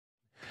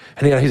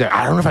And he's like,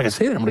 I don't know if I can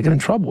say that. I'm going to get in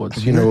trouble.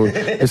 It's,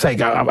 it's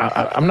like,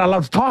 I'm not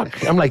allowed to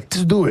talk. I'm like,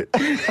 just do it.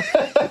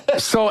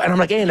 And I'm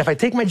like, hey, and if I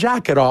take my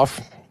jacket off,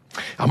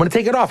 I'm going to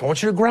take it off. I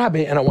want you to grab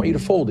it, and I want you to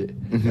fold it.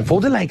 And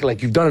fold it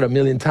like you've done it a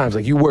million times,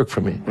 like you work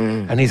for me.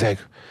 And he's like,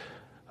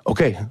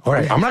 okay, all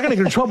right. I'm not going to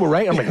get in trouble,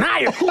 right? I'm like, nah,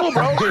 you're cool,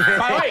 bro. I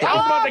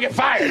was about to get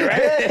fired,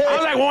 right? I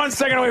was like 1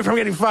 second away from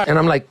getting fired. And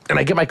I'm like, and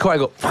I get my coat, I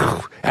go,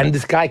 and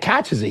this guy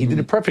catches it. He did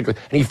it perfectly.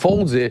 And he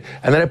folds it,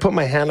 and then I put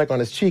my hand like on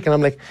his cheek, and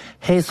I'm like,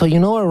 hey, so you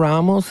know what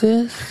Ramos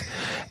is?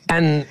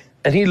 And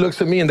he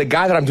looks at me, and the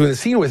guy that I'm doing the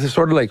scene with is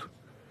sort of like...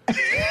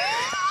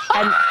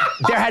 And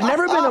there had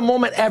never been a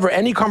moment ever,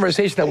 any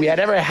conversation that we had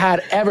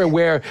ever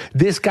where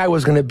this guy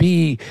was going to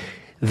be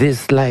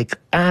this, like,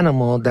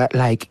 animal that,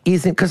 like,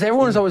 isn't... Because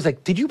everyone's always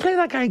like, did you play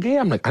that guy gay?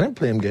 I'm like, I didn't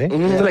play him gay.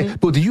 They're like,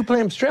 but did you play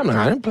him straight? I'm like,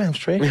 I didn't play him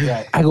straight.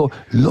 I go,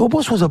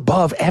 Lobos was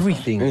above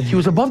everything. He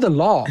was above the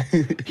law.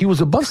 He was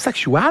above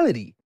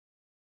sexuality.